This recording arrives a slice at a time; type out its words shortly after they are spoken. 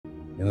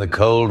In the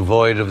cold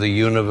void of the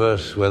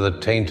universe, where the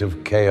taint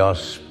of chaos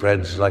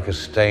spreads like a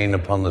stain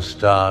upon the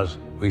stars,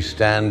 we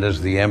stand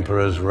as the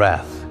Emperor's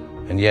wrath.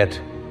 And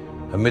yet,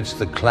 amidst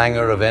the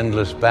clangor of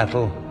endless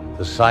battle,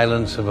 the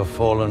silence of a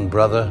fallen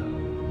brother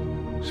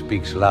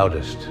speaks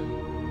loudest.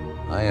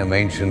 I am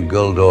ancient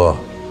Guldor,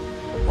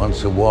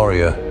 once a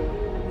warrior,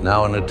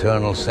 now an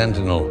eternal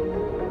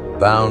sentinel,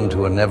 bound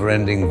to a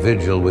never-ending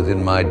vigil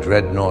within my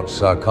dreadnought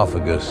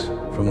sarcophagus.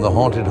 From the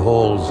haunted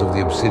halls of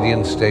the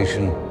Obsidian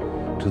Station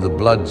to the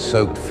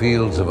blood-soaked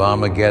fields of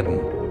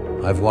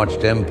Armageddon, I've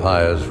watched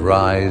empires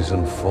rise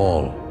and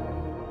fall.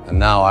 And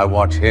now I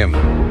watch him.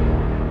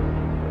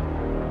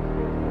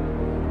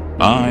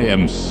 I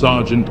am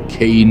Sergeant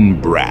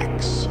Kain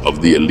Brax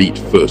of the Elite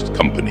First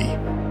Company,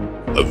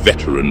 a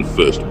veteran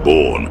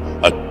firstborn,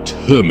 a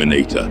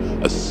Terminator,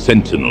 a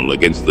sentinel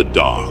against the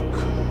dark.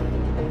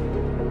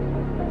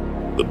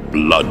 The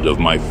blood of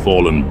my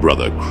fallen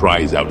brother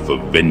cries out for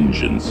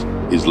vengeance,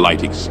 his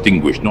light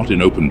extinguished not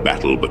in open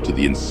battle but to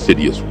the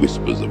insidious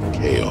whispers of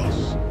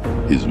chaos.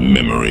 His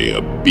memory,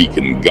 a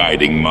beacon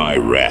guiding my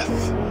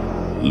wrath,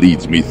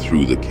 leads me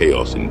through the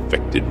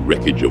chaos-infected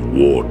wreckage of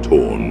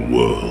war-torn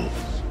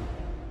worlds.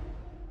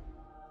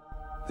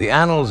 The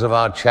annals of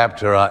our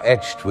chapter are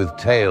etched with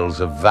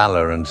tales of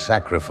valor and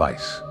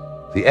sacrifice.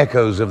 The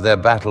echoes of their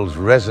battles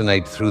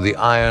resonate through the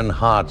iron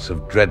hearts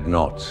of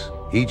dreadnoughts,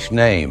 each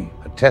name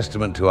a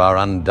testament to our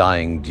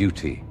undying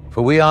duty.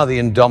 For we are the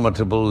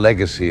indomitable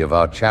legacy of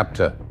our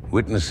chapter,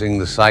 witnessing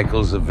the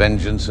cycles of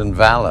vengeance and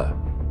valor.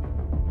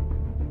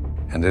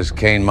 And as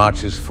Kain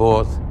marches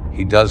forth,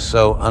 he does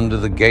so under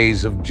the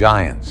gaze of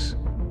giants.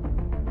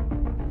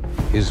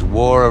 His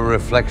war a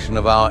reflection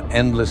of our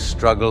endless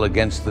struggle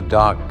against the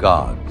dark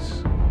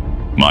gods.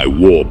 My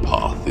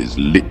warpath is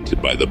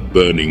lit by the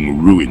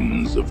burning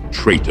ruins of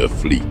traitor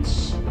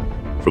fleets.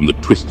 From the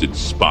twisted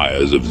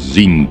spires of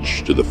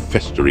Tzeentch to the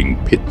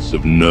festering pits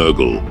of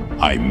Nurgle,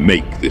 I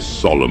make this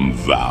solemn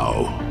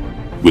vow.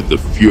 With the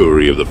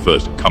fury of the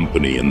First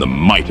Company and the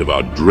might of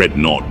our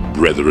dreadnought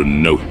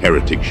brethren, no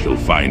heretic shall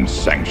find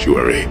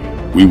sanctuary.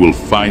 We will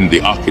find the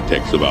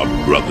architects of our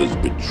brother's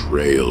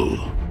betrayal.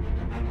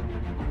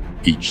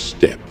 Each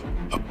step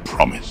a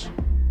promise,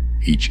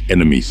 each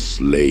enemy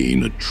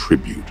slain a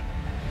tribute.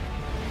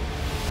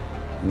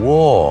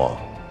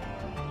 War,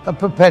 a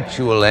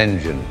perpetual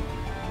engine.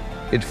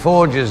 It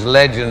forges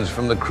legends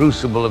from the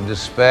crucible of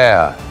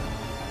despair.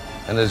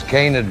 And as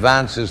Kain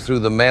advances through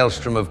the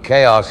maelstrom of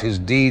chaos, his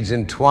deeds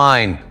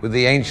entwine with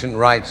the ancient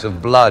rites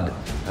of blood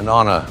and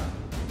honor.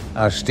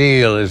 Our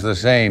steel is the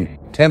same,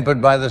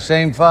 tempered by the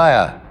same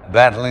fire,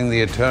 battling the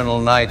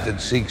eternal night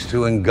that seeks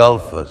to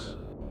engulf us.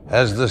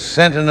 As the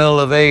sentinel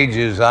of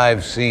ages,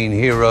 I've seen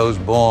heroes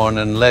born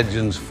and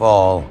legends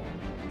fall.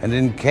 And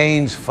in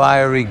Kain's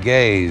fiery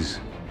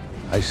gaze,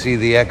 I see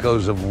the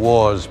echoes of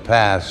wars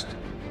past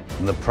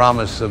and the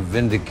promise of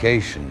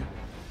vindication.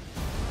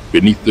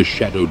 Beneath the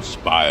shadowed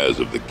spires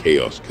of the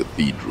Chaos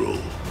Cathedral,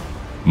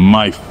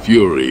 my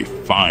fury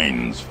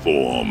finds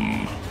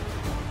form.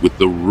 With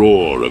the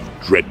roar of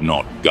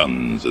dreadnought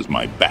guns as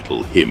my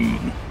battle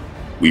hymn,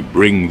 we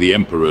bring the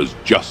Emperor's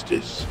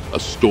justice, a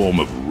storm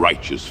of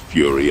righteous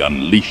fury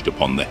unleashed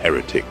upon the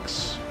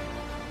heretics.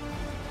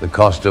 The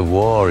cost of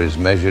war is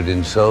measured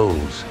in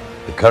souls,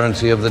 the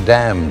currency of the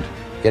damned,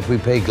 yet we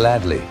pay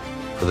gladly,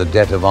 for the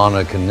debt of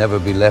honor can never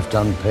be left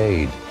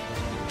unpaid.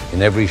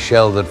 In every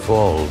shell that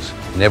falls,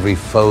 in every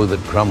foe that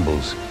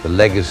crumbles, the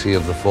legacy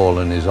of the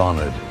fallen is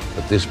honored.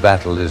 But this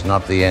battle is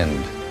not the end.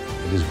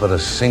 It is but a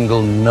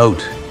single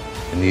note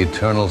in the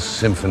eternal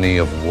symphony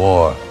of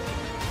war.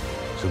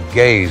 So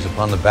gaze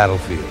upon the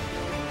battlefield,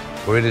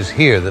 for it is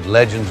here that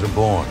legends are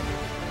born.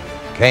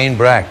 Kain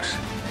Brax,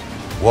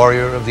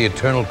 warrior of the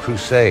Eternal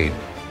Crusade,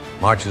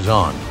 marches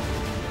on.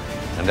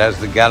 And as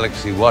the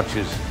galaxy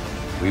watches,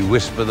 we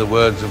whisper the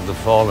words of the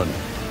fallen.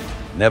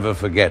 Never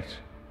forget,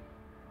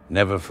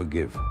 never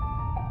forgive.